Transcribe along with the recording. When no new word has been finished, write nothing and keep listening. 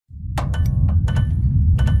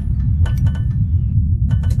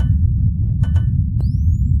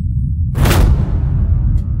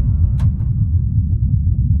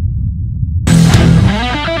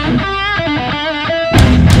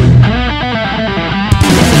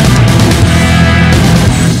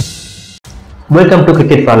Welcome to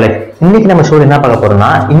cricket for life. இன்னைக்கு நம்ம ஷோல என்ன பார்க்க போறோம்னா,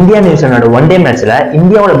 இந்தியா நியூசிலாந்து ஒன் டே மேட்ச்ல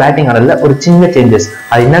இந்தியாவோட பேட்டிங் ஆர்டர்ல ஒரு சின்ன சேஞ்சஸ்,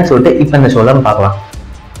 அது என்னன்னு சொல்லிட்டு இப்ப இந்த ஷோல பார்க்கலாம்.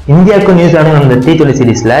 இந்தியாவுக்கும் நியூசிலாந்து நடந்த T20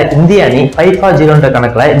 சீரீஸ்ல இந்திய அணி 5-0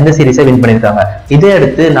 கணக்குல இந்த சீரீஸை வின் பண்ணிருக்காங்க. இதை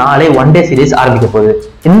அடுத்து நாளை ஒன் டே சீரீஸ் ஆரம்பிக்க போகுது.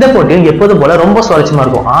 இந்த போட்டியும் எப்போதும் போல ரொம்ப சுவாரஸ்யமா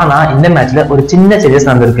இருக்கும். ஆனா இந்த மேட்ச்ல ஒரு சின்ன சேஞ்சஸ்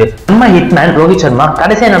நடந்திருக்கு. நம்ம ஹிட்மேன் ரோஹித் சர்மா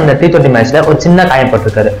கடைசியா நடந்த T20 மேட்ச்ல ஒரு சின்ன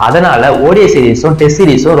காயப்பட்டிருக்காரு. அதனால ODI சீரீஸும் டெஸ்ட்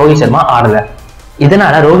சீரீஸும் ரோஹித் சர்மா ஆடல.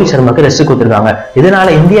 இதனால ரோஹித் சர்மாக்கு ரெஸ்ட் கொடுத்திருக்காங்க. இதனால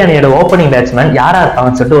இந்திய அணியோட ஓப்பனிங் பேட்ஸ்மேன் யாரா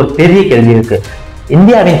இருப்பாங்கன்னு சொல்லிட்டு ஒரு பெரிய கேள்வி இருக்கு.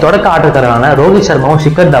 இந்தியாவின் தொடக்க ஆட்டக்காரரான ரோஹித் சர்மாவும்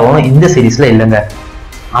ஷிகர் தவானும் இந்த சீரீஸ்ல இல்லைங்க.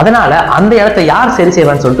 அதனால அந்த இடத்தை யார் சரி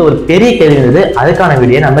செய்வான்னு சொல்லிட்டு ஒரு பெரிய கேள்வி இருந்தது. அதுக்கான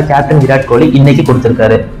வீடியோ நம்ம கேப்டன் விராட் கோலி இன்னைக்கு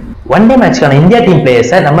கொடுத்திருக்காரு. ஒன் டே மேட்ச்க்கான இந்தியா டீம்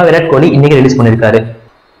பிளேயர்ஸை நம்ம விராட் கோலி இன்னைக்கு ரிலீஸ் பண்ணிருக்காரு.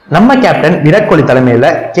 நம்ம கேப்டன் விராட் கோலி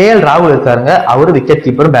தலைமையில KL ராகுல் இருக்காருங்க. அவரு விக்கெட்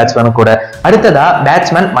கீப்பரும் பேட்ஸ்மேனும் கூட. அடுத்ததா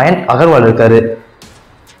பேட்ஸ்மேன் மயங்க் அகர்வால் இருக்காரு.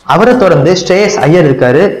 அவரை தொடர்ந்து ஸ்ரேயஸ் ஐயர்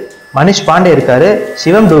இருக்காரு, மனிஷ் பாண்டே இருக்காரு,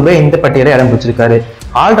 சிவம் தூபே இந்த பட்டியலை இடம் பிடிச்சிருக்காரு.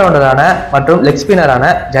 ஆல்ரவுண்டரான மற்றும் லெக் ஸ்பின்னரான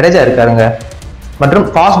ஜடேஜா இருக்காருங்க. மற்றும்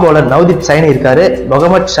ஃபாஸ்ட் பவுலர் நவ்தீப் சைனி இருக்காரு,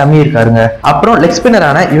 முகமது ஷமி இருக்காருங்க. அப்புறம் லெக்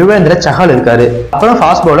ஸ்பின்னரான யுவேந்திர சஹல் இருக்காரு. அப்புறம்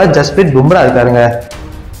ஃபாஸ்ட் பவுலர் ஜஸ்பிரீத் பும்ரா இருக்காருங்க.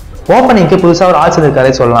 ஓப்பனிங்க்கு புதுசா ஒரு ஆல்சர்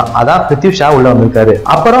இருக்காரு சொல்லலாம், அதான் பிருத்வி ஷா உள்ள வந்திருக்காரு.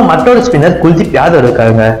 அப்புறம் மற்றொரு ஸ்பின்னர் குல்தீப் யாதவ்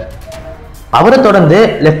இருக்காருங்க. அவரை தொடர்ந்து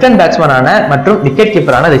லெப்ட் ஹேண்ட் பேட்ஸ்மேனான மற்றும் விக்கெட்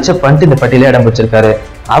கீப்பரான ரிஷப் பண்ட் இந்த பட்டியல இடம் பிடிச்சிருக்காரு.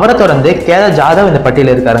 அவரை தொடர்ந்து கேதார் ஜாதவ் இந்த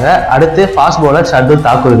பட்டியல இருக்காருங்க. அடுத்து ஃபாஸ்ட் பவுலர் ஷர்துல்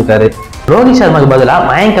தாக்கூர் இருக்காரு. ரோஹித் சர்மாக்கு பதிலாக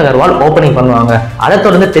மயங்க் அகர்வால் ஓப்பனிங் பண்ணுவாங்க. அதை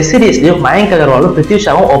தொடர்ந்து டெஸ்ட் சீரீஸ்லயும் மயங்க் அகர்வாலும் பிருத்வி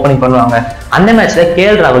ஷாவும் ஓப்பனிங் பண்ணுவாங்க. அந்த மேட்ச்ல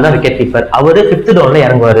KL ராகுல் தான் விக்கெட் கீப்பர். அவரு 5th டவுன்ல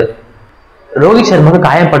இறங்குவாரு. ரோஹித் சர்மாக்கு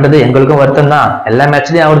காயப்பட்டது எங்களுக்கும் வருத்தம் தான். எல்லா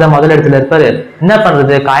மேட்ச்லயும் அவர் தான் முதல் இடத்துல இருப்பாரு. என்ன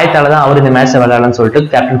பண்றது, காயத்தால தான் அவர் இந்த மேட்ச்ல விளையாடலாம்னு சொல்லிட்டு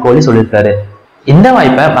கேப்டன் கோலி சொல்லியிருக்காரு. இந்த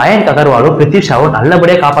வாய்ப்பை மயங்க் அகர்வாலும் பிருத்வி ஷாவும்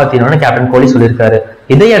நல்லபடியா காப்பாற்றணும்னு கேப்டன் கோலி சொல்லியிருக்காரு.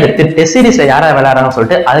 இதையடுத்து டெஸ்ட் சீரீஸ்ல யாரா விளையாடுறாங்கன்னு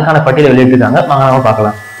சொல்லிட்டு அதுக்கான பட்டியலை வெளியிட்டிருக்காங்க. வாங்க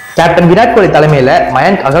பார்க்கலாம். கேப்டன் விராட் கோலி தலைமையில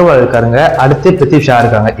மயங்க் அகர்வால் இருக்காருங்க. அடுத்து பிருத்வி ஷா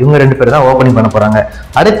இருக்காங்க. இவங்க 2 பேரும் தான் ஓப்பனிங் பண்ண போறாங்க.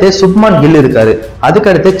 அடுத்து சுப்மன் கில் இருக்காரு.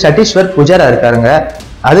 அதுக்கடுத்து சட்டீஸ்வர் புஜாரா இருக்காருங்க.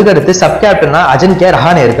 அதுக்கடுத்து சப் கேப்டனா அஜன்கே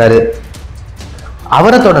ரஹானே இருக்காரு.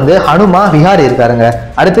 அவரை தொடர்ந்து ஹனுமா விஹாரி இருக்காருங்க.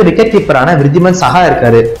 அடுத்து விக்கெட் கீப்பரான விருத்திமன் சஹா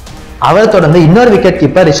இருக்காரு. அவரை தொடர்ந்து இன்னொரு விக்கெட்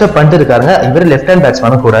கீப்பர் ரிஷப் பண்ட் இருக்காருங்க. இவர் லெப்ட் ஹேண்ட்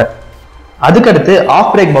பேட்ஸ்மேனும் கூட. அதுக்கடுத்து ஆஃப்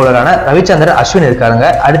பிரேக் பவுலரான ரவிச்சந்திரன் அஸ்வின் இருக்காருங்க.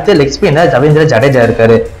 அடுத்து லெக் ஸ்பின்னர் ரவீந்திர ஜடேஜா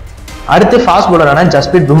இருக்காரு. அடுத்து ஃபாஸ்ட் பவுலரான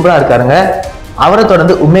ஜஸ்பிரீத் பும்ரா இருக்காருங்க. அவரை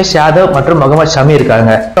தொடர்ந்து உமேஷ் யாதவ் மற்றும் முகமது ஷமி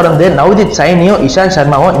இருக்காங்க. தொடர்ந்து நவ்தீப் சைனியும் இஷாந்த்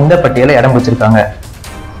சர்மாவும் இந்த பட்டியலை இடம் பிடிச்சிருக்காங்க.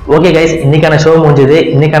 ஓகே கைஸ், இன்னைக்கான ஷோ முடிஞ்சது.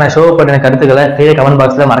 இன்னைக்கான ஷோ பற்றின கருத்துக்களை கீழே கமெண்ட்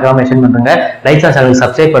பாக்ஸ்ல மறக்காம மென்ஷன் பண்ணுங்க. லைக் சேனலுக்கு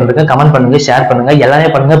சப்ஸ்கிரைப் பண்ணுங்க, கமெண்ட் பண்ணுங்க, ஷேர் பண்ணுங்க, எல்லாமே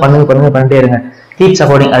பண்ணிட்டே இருங்க. Keep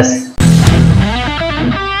supporting us.